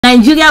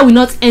Nigeria will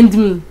not end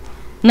me.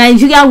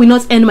 Nigeria will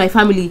not end my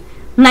family.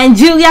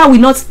 Nigeria will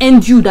not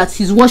end you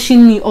that is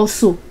watching me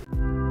also.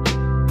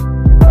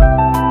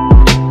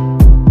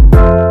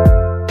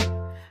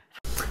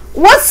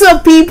 What's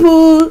up,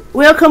 people?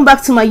 Welcome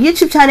back to my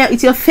YouTube channel.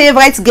 It's your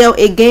favorite girl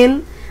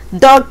again,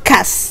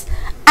 Dorcas.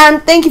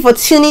 And thank you for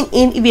tuning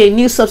in. If you're a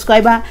new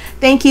subscriber,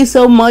 thank you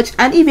so much.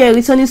 And if you're a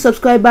returning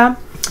subscriber,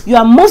 you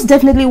are most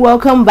definitely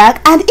welcome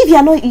back. And if you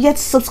are not yet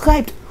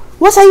subscribed,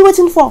 what are you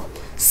waiting for?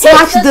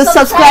 Smash the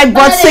subscribe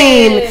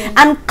button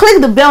and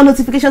click the bell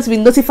notification to be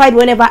notified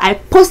whenever I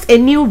post a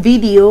new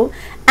video.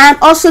 And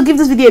also give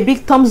this video a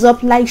big thumbs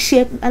up, like,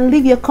 share, and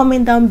leave your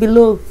comment down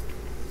below.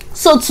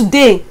 So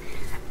today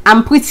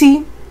I'm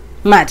pretty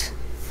mad.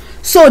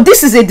 So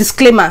this is a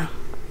disclaimer.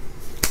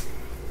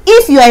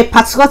 If you are a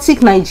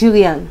patriotic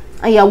Nigerian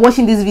and you are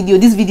watching this video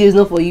is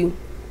not for you.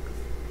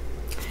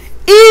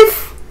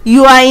 If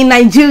you are in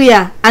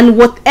Nigeria and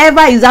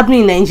whatever is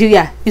happening in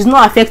Nigeria is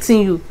not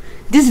affecting you,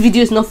 this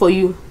video is not for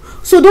you.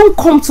 So don't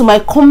come to my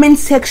comment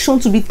section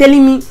to be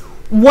telling me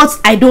what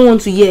I don't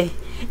want to hear.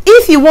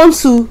 If you want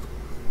to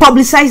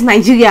publicize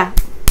Nigeria,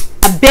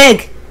 I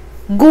beg,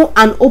 go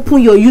and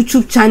open your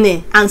YouTube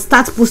channel and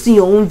start posting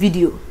your own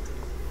video.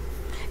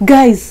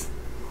 Guys,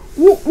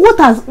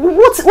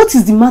 what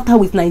is the matter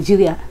with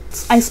Nigeria?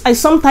 I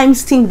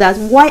sometimes think that,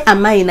 why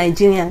am I a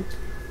Nigerian?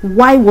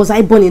 Why was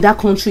I born in that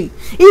country?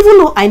 Even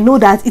though I know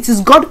that it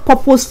is God's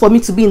purpose for me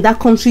to be in that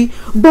country,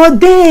 but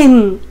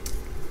then,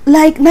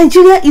 like,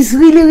 Nigeria is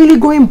really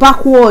going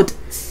backward.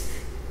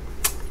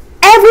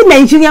 Every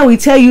Nigerian will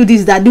tell you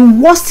this, that the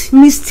worst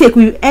mistake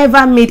we've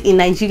ever made in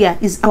Nigeria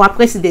is our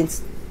president.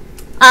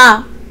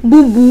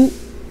 Bubu,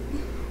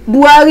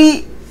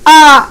 Buhari.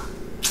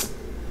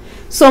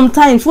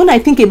 Sometimes when I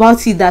think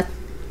about it, that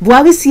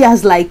Buhari still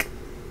has like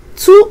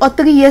 2 or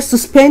 3 years to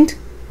spend,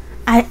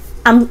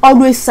 I'm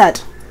always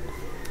sad.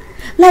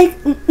 Like,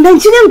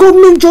 Nigerian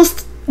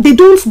government they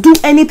don't do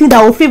anything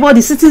that will favor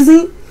the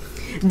citizen.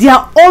 They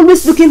are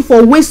always looking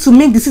for ways to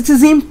make the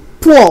citizen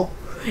poor.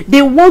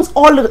 They want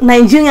all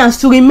Nigerians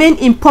to remain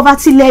in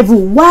poverty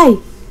level. Why?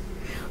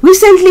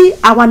 Recently,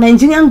 our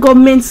Nigerian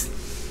government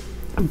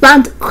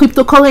banned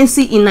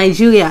cryptocurrency in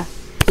Nigeria.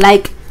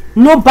 Like,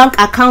 no bank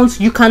account,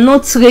 you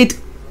cannot trade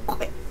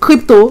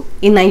crypto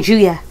in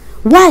Nigeria.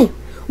 Why?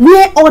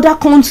 Where other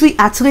countries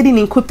are trading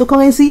in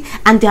cryptocurrency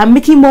and they are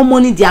making more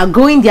money, they are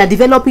growing, they are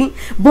developing.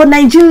 But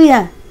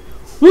Nigeria,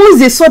 once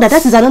they saw that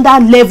is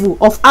another level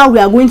of how we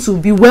are going to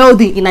be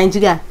wealthy in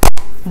Nigeria,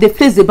 they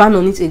placed the ban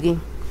on it again.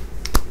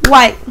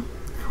 Why?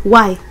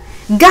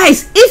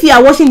 Guys, if you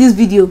are watching this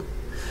video,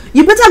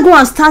 you better go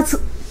and start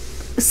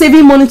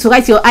saving money to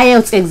write your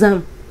IELTS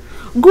exam.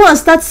 Go and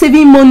start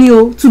saving money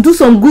to do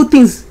some good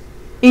things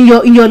in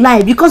your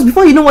life, because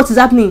before you know what is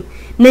happening,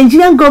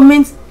 Nigerian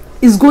government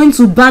is going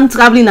to ban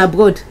traveling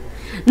abroad.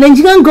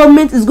 Nigerian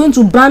government is going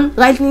to ban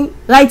writing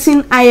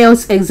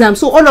IELTS exam.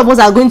 So all of us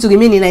are going to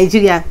remain in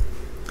Nigeria.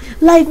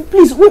 Like,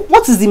 please,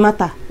 what is the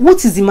matter?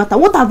 What is the matter?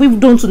 What have we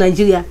done to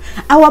Nigeria?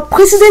 Our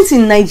president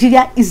in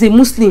Nigeria is a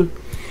Muslim.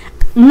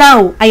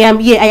 Now, I am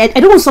here. I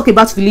don't want to talk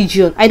about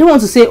religion. I don't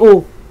want to say,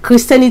 oh,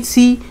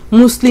 Christianity,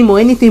 Muslim, or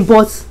anything.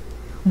 But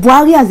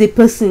Buhari as a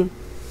person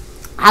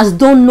has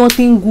done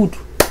nothing good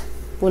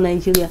for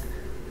Nigeria.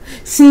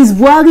 Since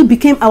Buhari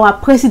became our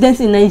president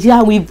in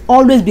Nigeria, we've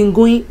always been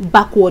going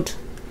backward.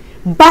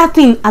 Bad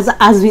thing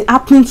has been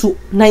happening to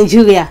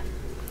Nigeria.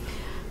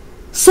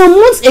 Some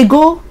months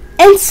ago,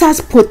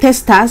 NSAS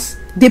protesters,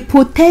 they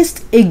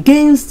protest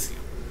against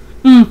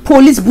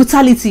police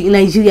brutality in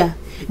Nigeria.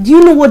 Do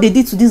you know what they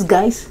did to these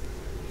guys?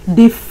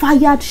 They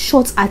fired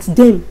shots at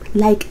them.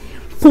 Like,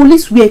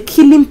 police were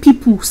killing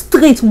people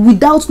straight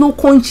without no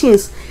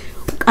conscience,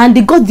 and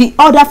they got the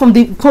order from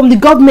the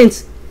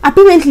government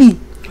apparently.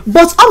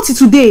 But up to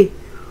today,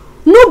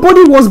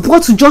 nobody was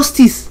brought to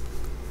justice.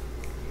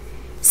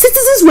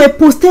 Citizens were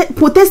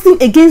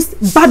protesting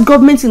against bad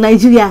government in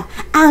Nigeria,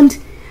 and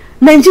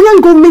Nigerian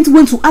government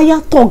went to hire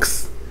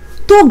thugs.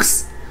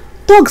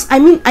 I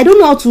mean, I don't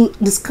know how to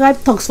describe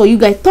thugs for you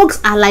guys. Thugs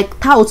are like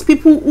touts,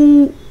 people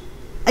who,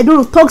 I don't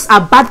know, thugs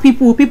are bad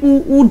people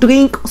who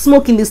drink,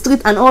 smoke in the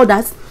street and all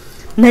that.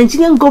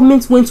 Nigerian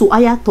government went to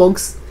hire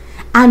thugs,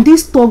 and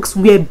these thugs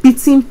were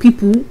beating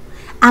people,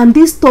 and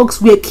these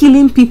thugs were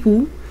killing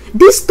people.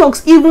 These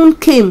thugs even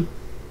came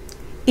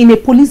in a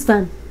police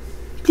van.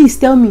 Please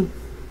tell me,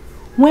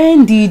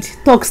 when did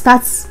thugs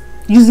start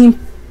using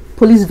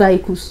police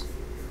vehicles?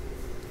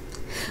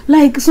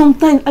 Like,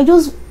 sometimes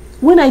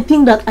when I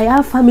think that I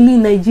have family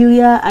in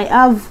Nigeria, I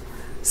have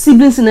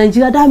siblings in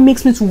Nigeria, that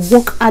makes me to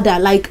work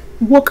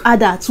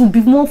harder, to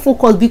be more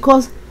focused.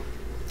 Because,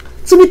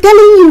 to be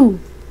telling you,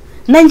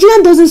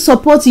 Nigeria doesn't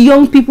support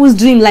young people's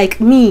dream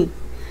like me.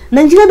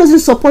 Nigeria doesn't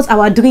support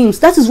our dreams.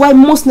 That is why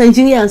most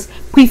Nigerians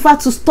prefer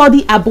to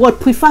study abroad,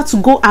 prefer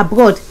to go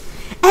abroad.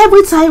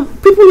 Every time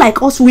people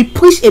like us, we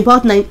preach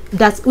about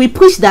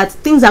that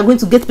things are going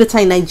to get better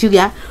in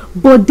Nigeria,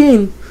 but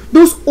then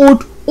those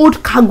old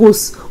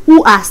cargos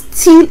who are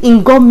still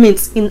in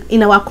government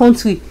in our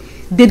country,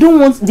 they don't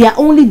want, they are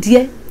only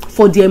there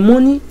for their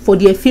money, for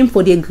their fame,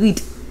 for their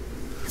greed.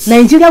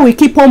 Nigeria will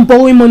keep on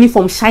borrowing money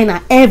from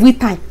China every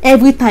time.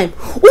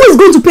 Who is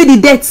going to pay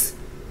the debt?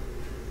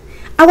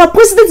 Our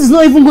president is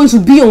not even going to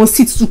be on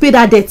seat to pay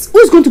that debt. Who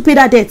is going to pay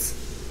that debt?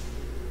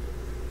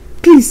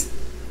 Please.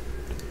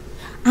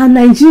 And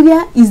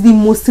Nigeria is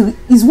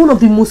one of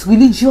the most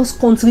religious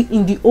country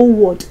in the whole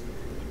world.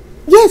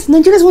 Yes,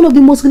 Nigeria is one of the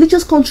most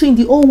religious country in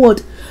the whole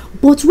world.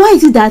 But why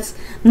is it that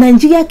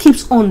Nigeria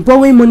keeps on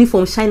borrowing money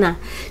from China?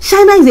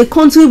 China is a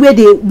country where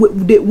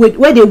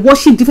they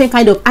worship different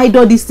kind of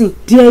idol. This thing,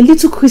 there are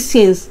little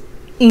Christians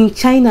in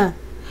China.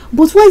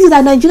 But why is it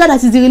that Nigeria,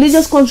 that is the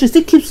religious country,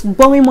 still keeps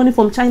borrowing money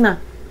from China?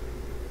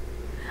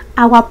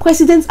 Our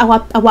presidents,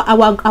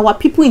 our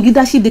people in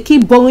leadership, they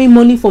keep borrowing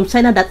money from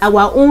China that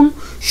our own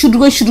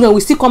children will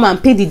still come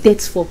and pay the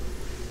debts for.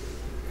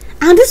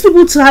 And these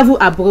people travel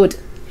abroad.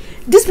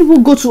 These people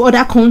go to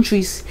other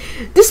countries.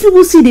 These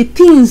people see the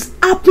things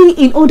happening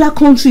in other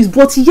countries,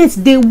 but yet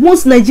they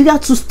want Nigeria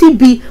to still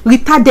be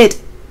retarded.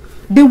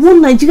 They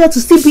want Nigeria to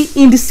still be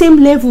in the same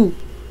level.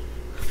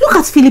 Look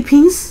at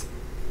Philippines.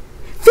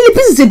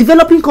 Philippines is a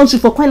developing country,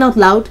 for crying out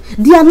loud.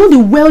 They are not the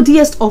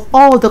wealthiest of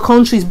all the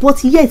countries,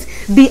 but yet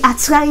they are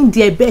trying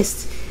their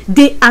best.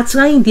 They are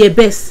trying their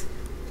best.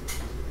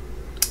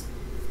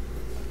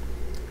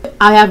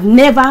 I have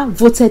never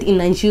voted in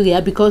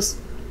Nigeria because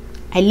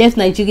I left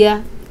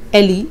Nigeria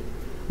early,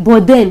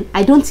 but then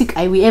I don't think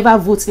I will ever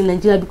vote in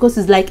Nigeria, because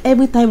it's like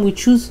every time we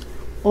choose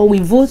or we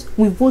vote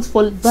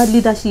for bad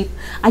leadership.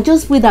 I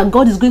just pray that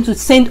God is going to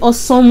send us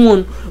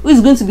someone who is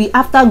going to be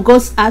after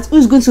God's heart, who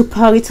is going to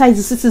prioritize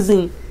the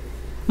citizen.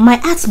 My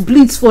heart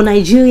bleeds for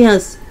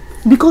Nigerians,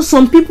 because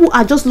some people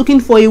are just looking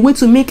for a way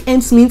to make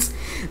ends meet.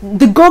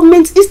 The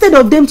government, instead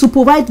of them to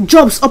provide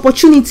jobs,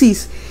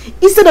 opportunities,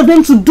 instead of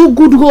them to do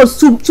good roads,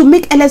 to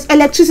make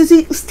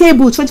electricity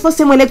stable,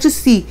 24/7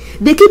 electricity,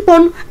 they keep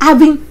on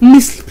having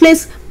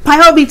misplaced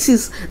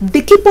priorities.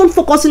 They keep on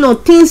focusing on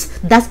things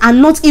that are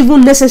not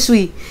even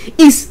necessary.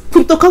 Is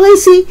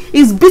cryptocurrency,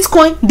 is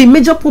Bitcoin the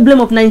major problem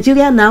of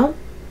Nigeria now?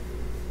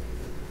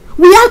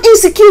 We have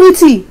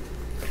insecurity.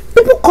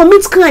 People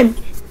commit crime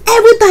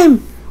every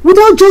time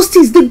without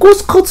justice. They go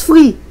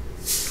scot-free.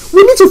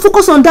 We need to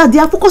focus on that. They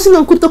are focusing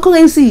on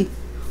cryptocurrency.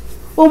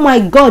 Oh my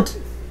God.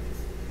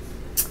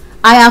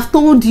 I have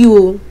told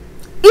you,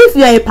 if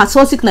you are a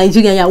patriotic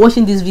Nigerian, you are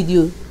watching this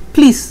video,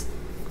 please,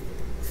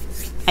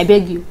 I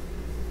beg you,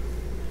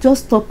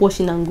 just stop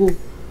watching and go.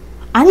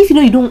 And if you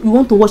know you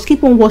want to watch,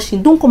 keep on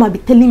watching. Don't come and be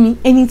telling me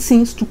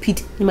anything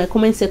stupid in my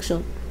comment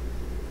section.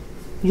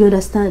 You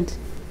understand?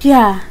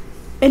 Yeah.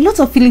 A lot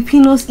of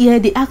Filipinos here,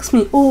 they ask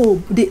me,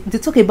 oh, they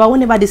talk about,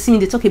 whenever they see me,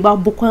 they talk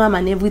about Boko Haram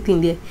and everything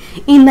there.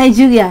 In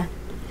Nigeria,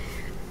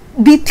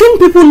 the thing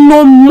people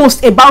know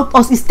most about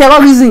us is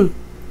terrorism.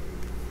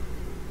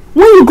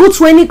 When you go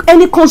to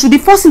any country, the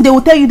first thing they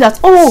will tell you that,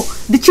 oh,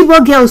 the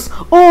Chibok girls,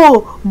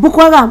 oh,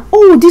 Boko Haram,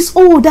 oh, this,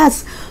 oh,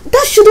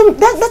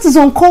 that is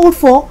uncalled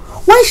for.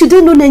 Why should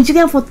they know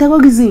Nigerian for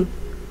terrorism?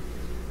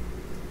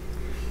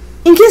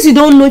 In case you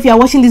don't know, if you are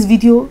watching this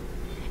video,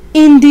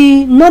 in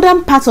the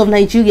northern part of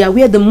Nigeria,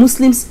 where the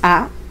Muslims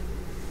are,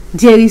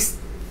 there is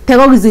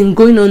terrorism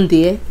going on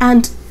there,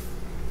 and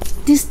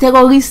these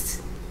terrorists,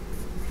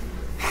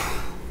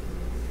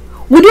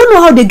 we don't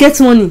know how they get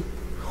money.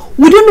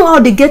 We don't know how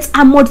they get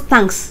armored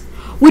tanks.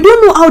 We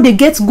don't know how they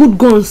get good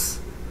guns.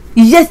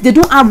 Yet they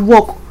don't have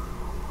work.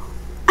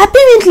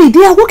 Apparently,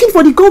 they are working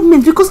for the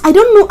government, because I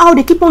don't know how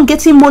they keep on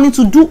getting money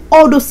to do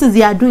all those things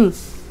they are doing.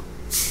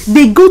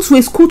 They go to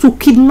a school to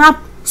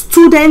kidnap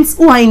students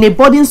who are in a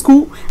boarding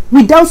school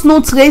without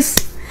no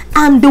trace,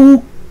 and they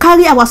will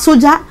carry our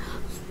soldier.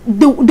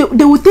 They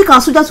will take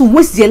our soldiers to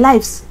waste their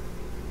lives.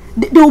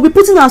 They will be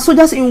putting our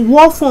soldiers in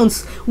war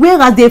fronts,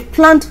 whereas they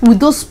planned with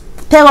those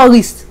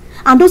terrorists.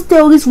 And those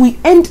terrorists will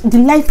end the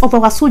life of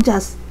our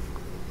soldiers.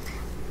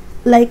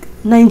 Like,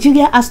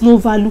 Nigeria has no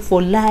value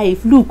for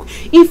life. Look,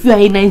 if you are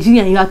a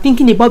Nigerian, you are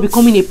thinking about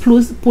becoming a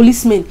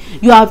policeman,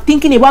 you are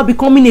thinking about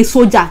becoming a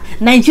soldier,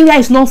 Nigeria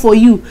is not for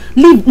you.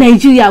 Leave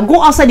Nigeria,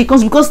 go outside the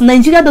country, because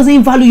Nigeria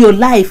doesn't value your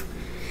life.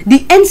 The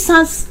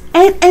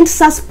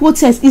NSAS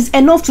protest is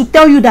enough to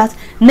tell you that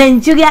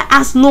Nigeria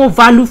has no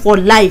value for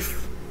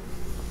life.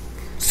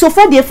 So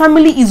far their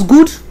family is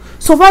good,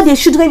 so far their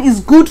children is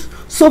good,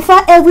 so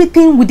far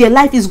everything with their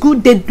life is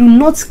good. They do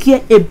not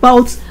care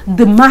about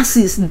the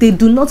masses. They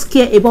do not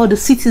care about the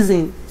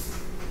citizen.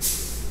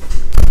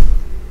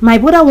 My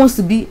brother loves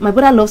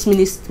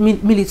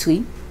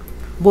military,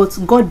 but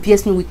God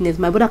bears me witness,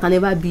 my brother can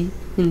never be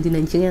in the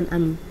Nigerian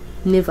army.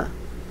 Never.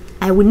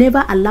 I will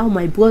never allow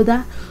my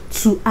brother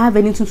to have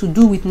anything to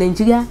do with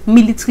Nigeria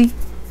military.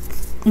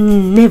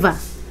 Never.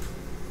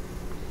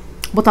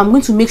 But I'm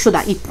going to make sure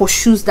that he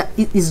pursues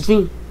his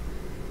dream.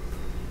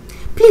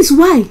 Please,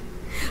 why?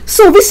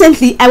 So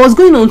recently, I was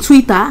going on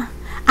Twitter,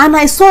 and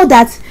I saw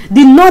that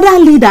the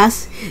northern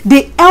leaders,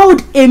 they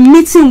held a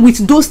meeting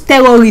with those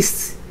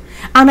terrorists,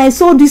 and I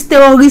saw these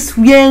terrorists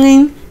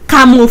wearing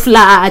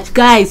camouflage.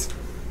 Guys,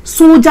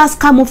 soldiers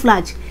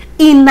camouflage.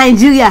 In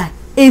Nigeria,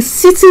 a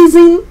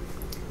citizen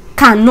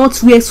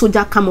cannot wear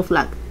soldier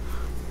camouflage.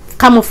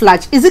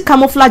 camouflage. Is it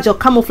camouflage or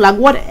camouflage?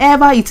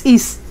 Whatever it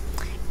is,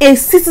 a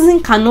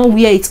citizen cannot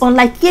wear it.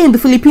 Unlike here in the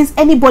Philippines,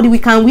 anybody, we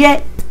can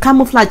wear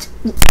camouflage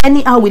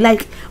anyhow we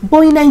like.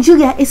 But in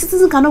Nigeria, a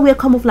citizen cannot wear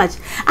camouflage.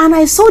 And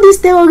I saw these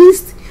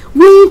terrorists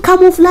wearing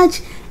camouflage,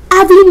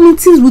 having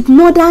meetings with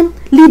northern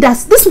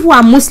leaders. These people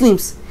are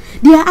Muslims.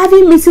 They are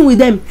having meeting with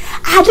them.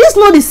 Are these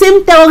not the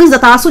same terrorists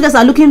that our soldiers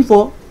are looking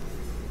for?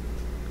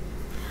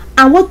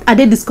 And what are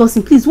they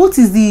discussing? Please, what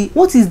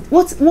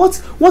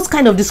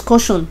kind of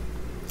discussion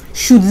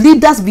should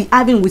leaders be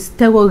having with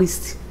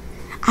terrorists?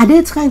 Are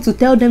they trying to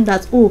tell them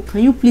that, oh,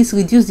 can you please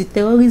reduce the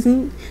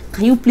terrorism?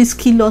 Can you please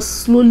kill us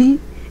slowly?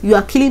 You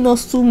are killing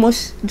us too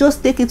much.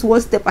 Just take it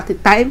one step at a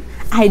time.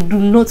 I do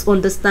not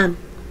understand.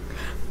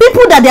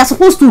 People that they are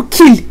supposed to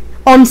kill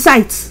on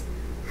sight,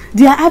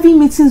 they are having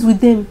meetings with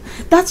them.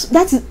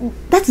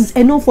 That is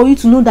enough for you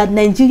to know that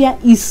Nigeria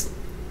is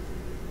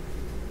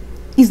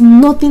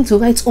nothing to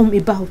write home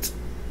about.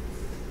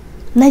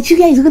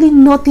 Nigeria is really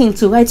nothing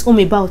to write home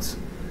about.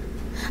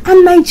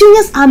 And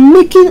Nigerians are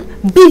making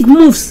big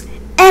moves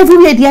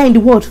everywhere they are in the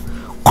world.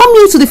 Come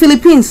here to the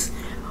Philippines.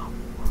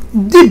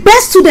 The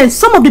best students,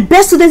 some of the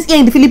best students here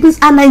in the Philippines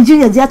are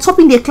Nigerians. They are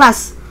topping their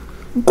class.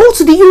 Go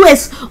to the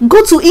US,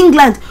 go to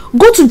England,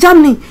 go to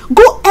Germany,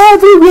 go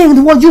everywhere in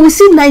the world. You will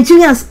see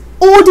Nigerians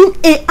holding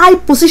a high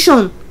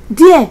position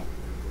there.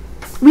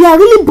 We are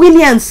really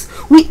brilliant.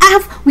 We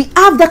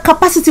have the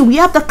capacity, we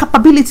have the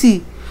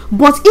capability.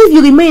 But if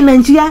you remain in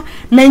Nigeria,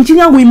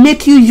 Nigeria will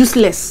make you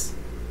useless.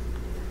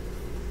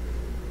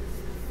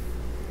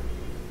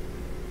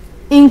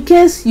 In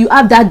case you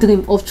have that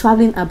dream of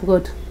traveling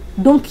abroad,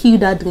 don't kill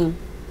that dream.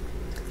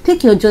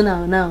 Take your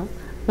journal now.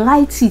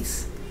 Write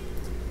it.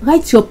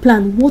 Write your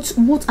plan. What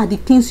are the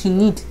things you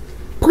need?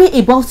 Pray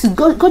about it.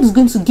 God is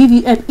going to give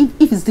you help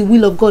if it's the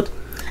will of God.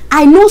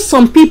 I know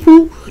some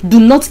people do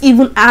not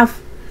even have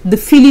the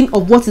feeling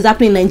of what is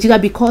happening in Nigeria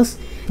because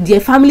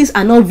their families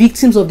are not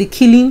victims of the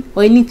killing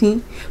or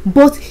anything.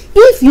 But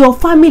if a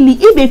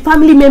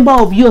family member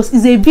of yours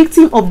is a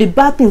victim of the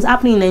bad things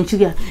happening in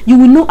Nigeria, you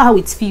will know how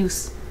it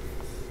feels.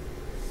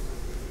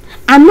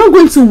 I'm not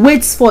going to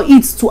wait for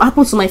it to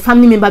happen to my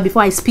family member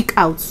before I speak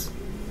out.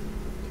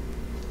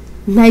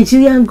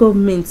 Nigerian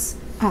government,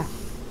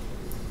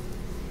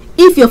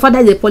 if your father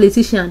is a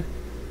politician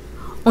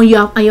and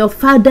your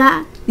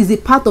father is a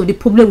part of the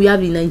problem we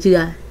have in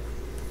Nigeria,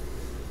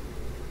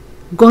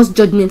 God's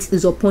judgment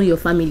is upon your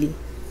family.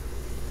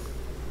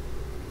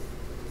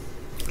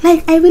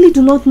 Like, I really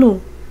do not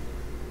know.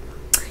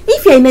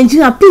 If you're in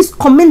Nigeria, please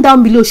comment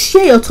down below.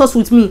 Share your thoughts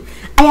with me.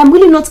 I am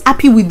really not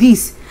happy with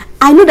this.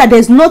 I know that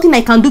there's nothing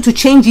I can do to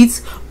change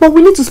it, but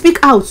we need to speak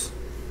out.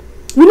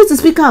 We need to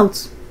speak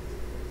out.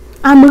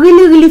 I'm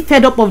really, really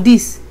fed up of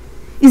this.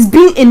 Is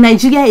being in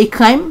Nigeria a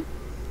crime?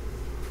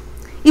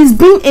 Is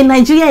being in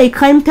Nigeria a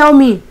crime? Tell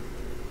me.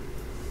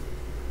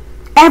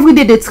 Every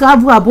day they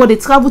travel abroad, they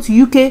travel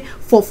to UK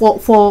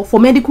for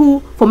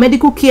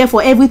medical care,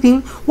 for everything.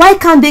 Why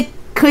can't they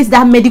create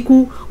that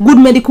good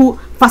medical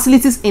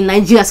facilities in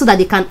Nigeria so that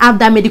they can have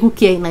that medical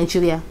care in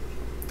Nigeria?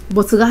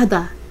 But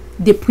rather,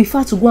 they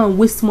prefer to go and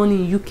waste money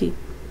in UK.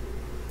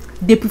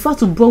 They prefer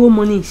to borrow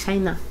money in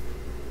China.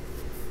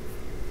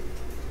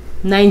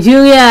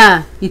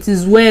 Nigeria, it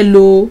is well,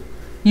 oh.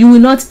 You will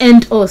not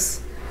end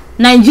us.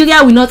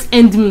 Nigeria will not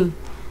end me.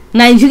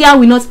 Nigeria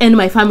will not end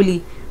my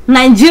family.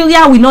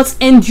 Nigeria will not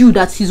end you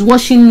that is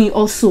watching me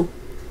also.